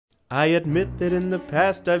I admit that in the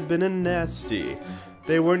past I've been a nasty.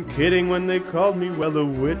 They weren't kidding when they called me, well, a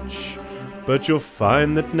witch. But you'll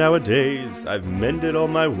find that nowadays I've mended all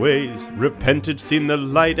my ways, repented, seen the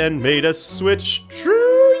light, and made a switch.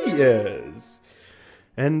 True, yes.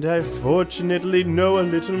 And I fortunately know a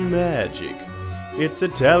little magic. It's a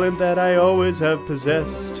talent that I always have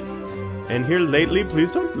possessed. And here lately,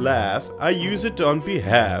 please don't laugh, I use it on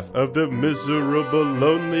behalf of the miserable,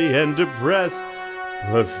 lonely, and depressed.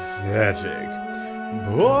 Pathetic.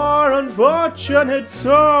 Poor unfortunate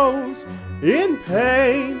souls, in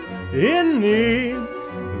pain, in need.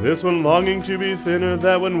 This one longing to be thinner,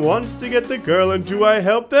 that one wants to get the girl, and do I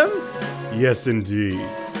help them? Yes, indeed.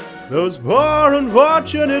 Those poor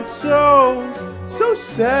unfortunate souls, so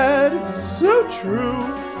sad, so true.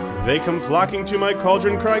 They come flocking to my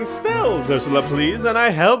cauldron crying, spells, Ursula, please, and I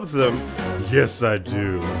help them. Yes, I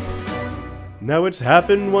do. Now it's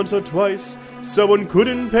happened once or twice, someone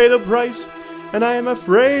couldn't pay the price, and I am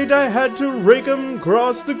afraid I had to rake 'em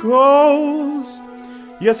across the coals.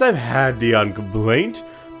 Yes, I've had the odd complaint,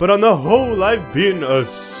 but on the whole I've been a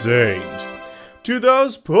saint to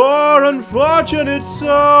those poor unfortunate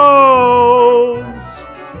souls.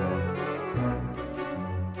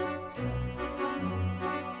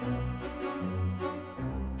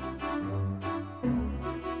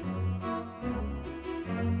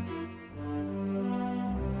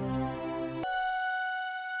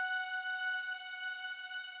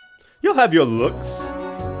 You'll have your looks,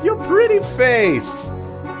 your pretty face,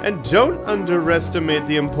 and don't underestimate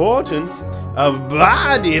the importance of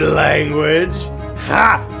body language.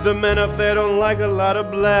 Ha! The men up there don't like a lot of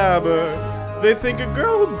blabber. They think a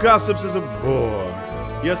girl who gossips is a bore.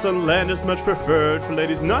 Yes, on land it's much preferred for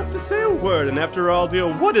ladies not to say a word, and after all, dear,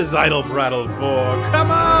 what is idle prattle for? Come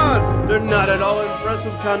on! They're not at all impressed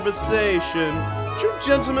with conversation. True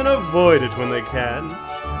gentlemen avoid it when they can.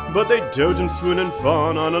 But they dote and swoon and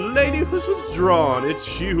fawn on a lady who's withdrawn. It's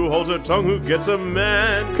she who holds her tongue who gets a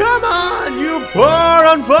man. Come on, you poor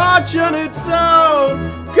unfortunate soul!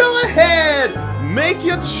 Go ahead, make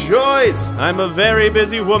your choice. I'm a very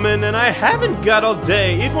busy woman and I haven't got all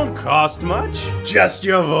day. It won't cost much, just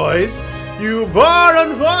your voice. You poor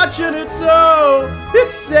unfortunate soul!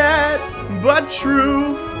 It's sad, but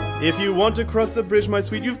true. If you want to cross the bridge, my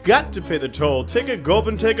sweet, you've got to pay the toll. Take a gulp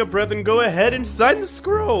and take a breath and go ahead and sign the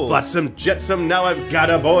scroll. Flotsam, jetsam, now I've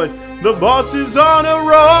got a boys. The boss is on a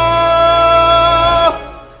roll.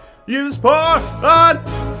 Use poor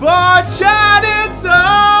unfortunate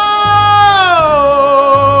soul.